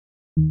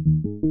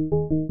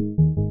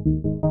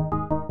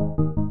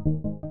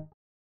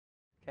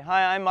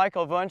Hi, I'm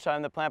Michael Wunsch.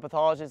 I'm the plant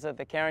pathologist at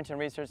the Carrington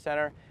Research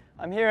Center.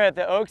 I'm here at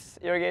the Oaks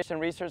Irrigation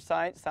Research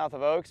Site, south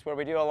of Oaks, where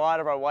we do a lot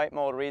of our white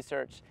mold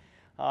research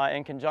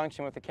in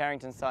conjunction with the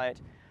Carrington site.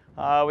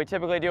 We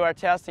typically do our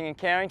testing in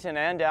Carrington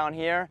and down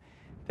here.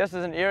 This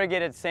is an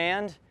irrigated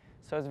sand,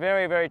 so it's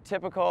very, very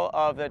typical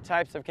of the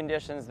types of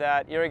conditions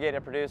that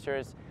irrigated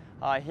producers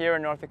here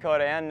in North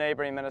Dakota and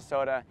neighboring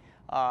Minnesota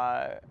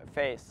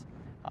face.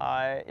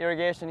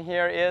 Irrigation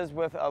here is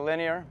with a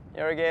linear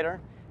irrigator,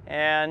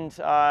 and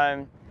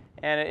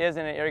it is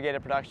in an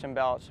irrigated production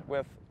belt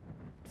with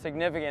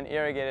significant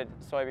irrigated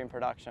soybean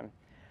production.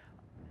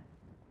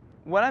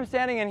 What I'm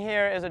standing in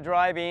here is a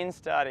dry bean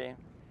study.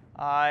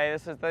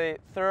 This is the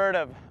third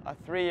of a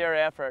 3-year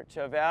effort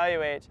to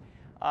evaluate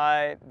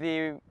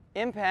the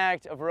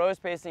impact of row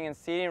spacing and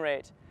seeding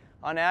rate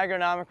on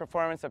agronomic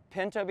performance of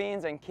pinto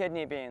beans and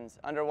kidney beans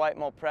under white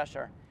mold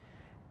pressure.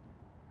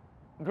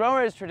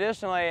 Growers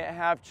traditionally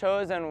have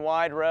chosen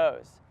wide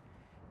rows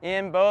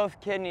in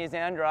both kidneys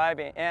and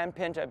and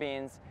pinto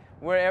beans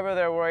wherever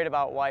they're worried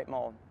about white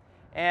mold.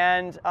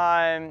 And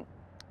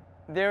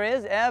there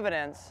is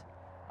evidence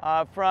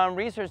from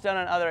research done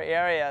in other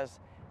areas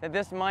that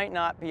this might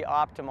not be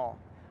optimal.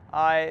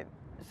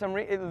 Some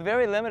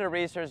very limited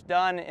research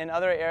done in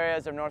other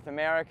areas of North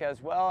America as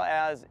well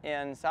as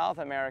in South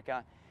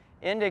America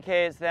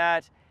indicates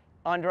that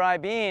on dry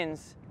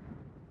beans,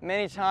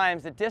 many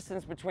times the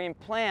distance between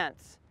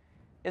plants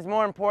is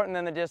more important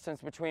than the distance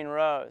between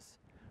rows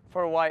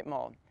for white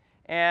mold.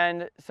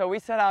 And so we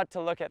set out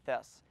to look at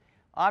this.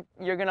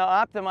 You're going to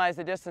optimize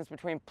the distance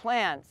between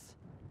plants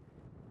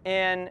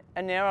in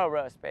a narrow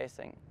row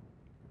spacing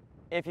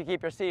if you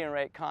keep your seeding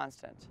rate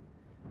constant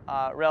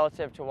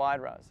relative to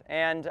wide rows.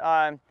 And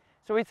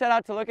so we set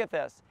out to look at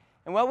this.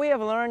 And what we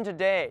have learned to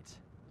date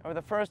over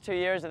the first 2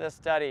 years of this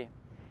study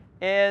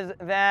is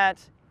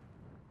that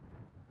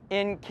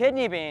in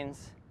kidney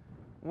beans,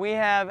 we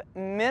have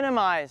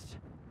minimized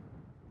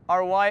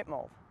our white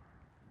mold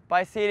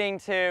by seeding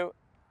to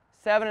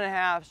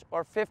 7.5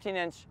 or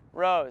 15-inch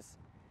rows,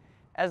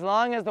 as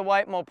long as the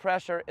white mold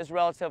pressure is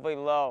relatively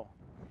low,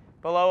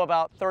 below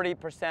about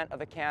 30% of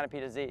the canopy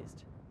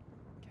diseased.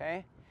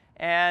 Okay?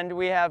 And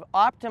we have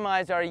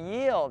optimized our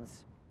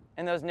yields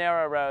in those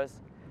narrow rows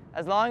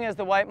as long as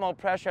the white mold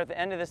pressure at the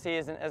end of the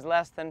season is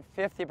less than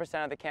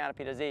 50% of the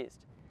canopy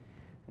diseased.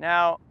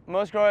 Now,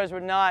 most growers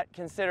would not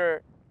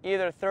consider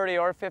either 30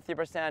 or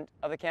 50%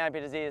 of the canopy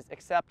disease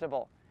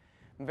acceptable.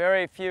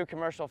 Very few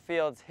commercial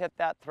fields hit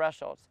that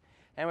threshold.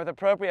 And with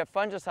appropriate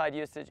fungicide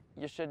usage,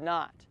 you should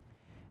not.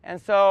 And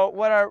so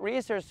what our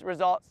research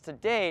results to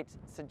date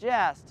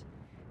suggest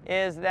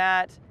is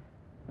that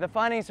the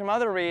findings from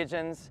other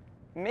regions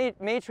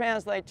may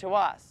translate to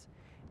us,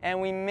 and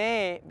we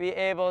may be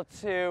able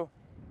to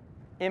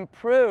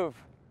improve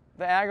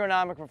the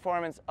agronomic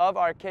performance of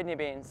our kidney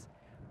beans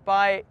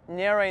by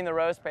narrowing the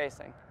row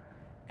spacing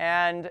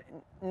and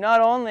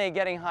not only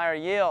getting higher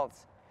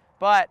yields,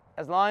 but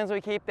as long as we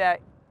keep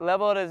that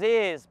level of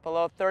disease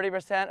below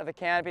 30% of the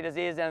canopy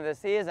disease end of the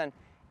season,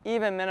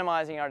 even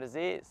minimizing our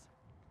disease.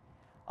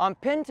 On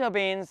pinto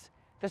beans,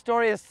 the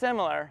story is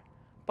similar,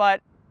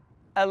 but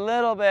a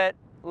little bit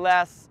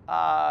less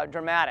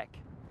dramatic.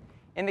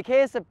 In the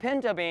case of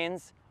pinto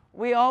beans,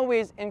 we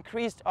always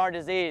increased our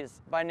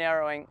disease by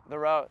narrowing the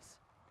rows.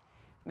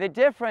 The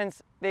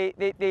difference, the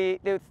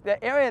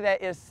area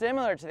that is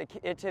similar to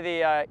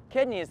the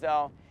kidneys,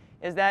 though,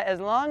 is that as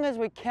long as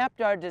we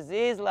kept our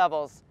disease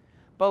levels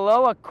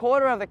below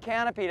 1/4 of the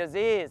canopy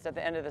disease at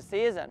the end of the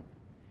season,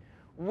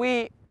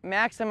 we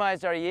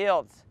maximized our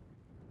yields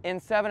in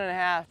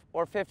 7.5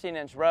 or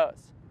 15-inch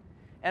rows,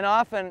 and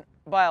often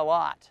by a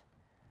lot.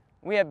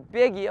 We have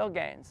big yield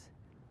gains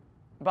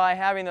by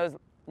having those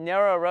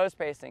narrow row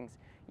spacings.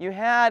 You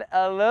had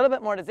a little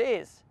bit more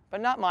disease,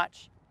 but not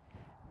much,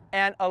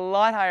 and a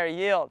lot higher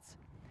yields.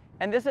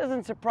 And this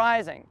isn't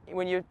surprising.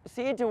 When you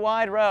seed to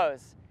wide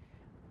rows,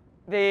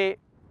 the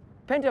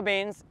pinto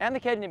beans and the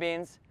kidney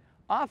beans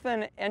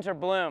often enter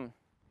bloom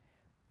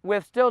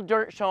with still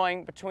dirt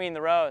showing between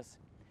the rows.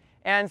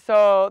 And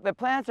so the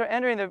plants are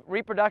entering the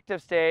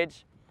reproductive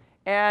stage,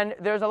 and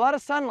there's a lot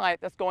of sunlight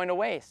that's going to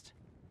waste.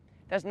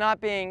 That's not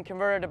being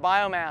converted to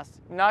biomass,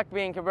 not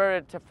being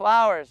converted to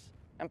flowers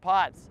and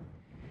pods.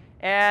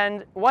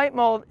 And white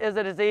mold is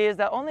a disease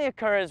that only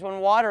occurs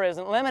when water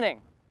isn't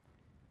limiting.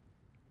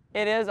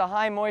 It is a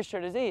high moisture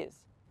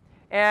disease.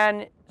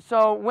 And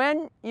so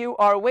when you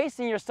are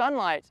wasting your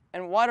sunlight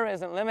and water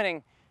isn't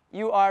limiting,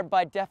 you are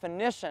by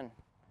definition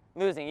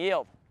losing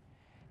yield.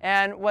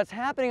 And what's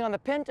happening on the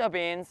pinto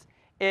beans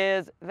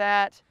is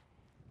that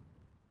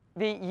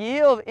the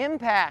yield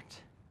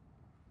impact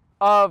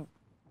of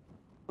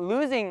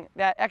losing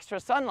that extra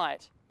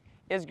sunlight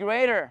is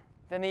greater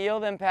than the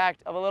yield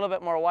impact of a little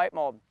bit more white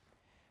mold,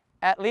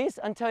 at least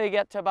until you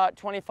get to about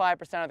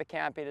 25% of the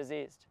canopy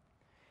diseased.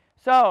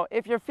 So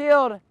if your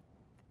field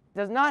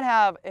does not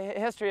have a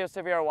history of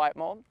severe white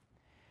mold,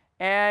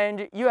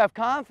 and you have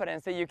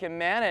confidence that you can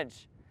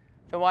manage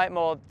the white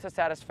mold to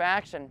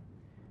satisfaction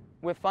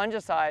with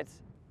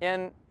fungicides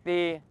in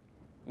the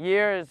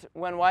years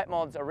when white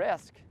mold's a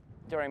risk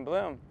during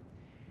bloom,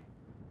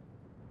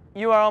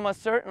 you are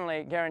almost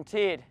certainly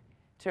guaranteed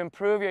to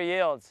improve your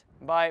yields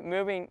by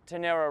moving to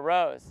narrow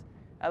rows,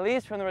 at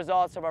least from the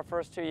results of our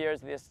first 2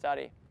 years of this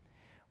study.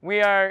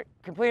 We are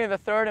completing the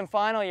third and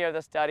final year of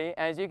the study.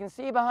 As you can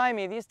see behind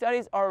me, these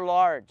studies are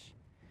large.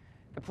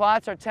 The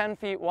plots are 10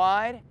 feet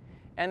wide,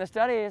 and the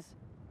studies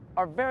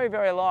are very,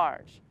 very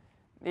large.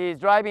 These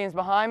dry beans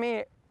behind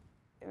me,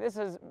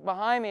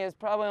 behind me is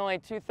probably only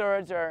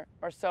 2/3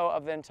 or so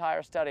of the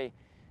entire study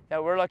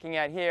that we're looking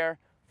at here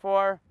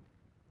for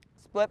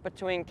split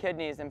between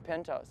kidneys and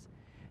pintos.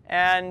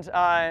 And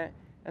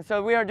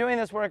so we are doing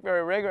this work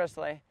very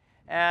rigorously.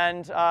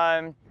 And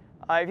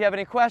if you have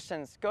any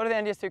questions, go to the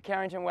NDSU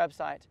Carrington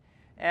website,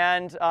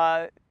 and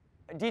a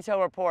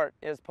detailed report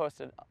is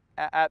posted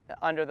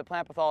under the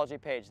plant pathology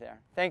page there.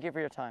 Thank you for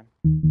your time.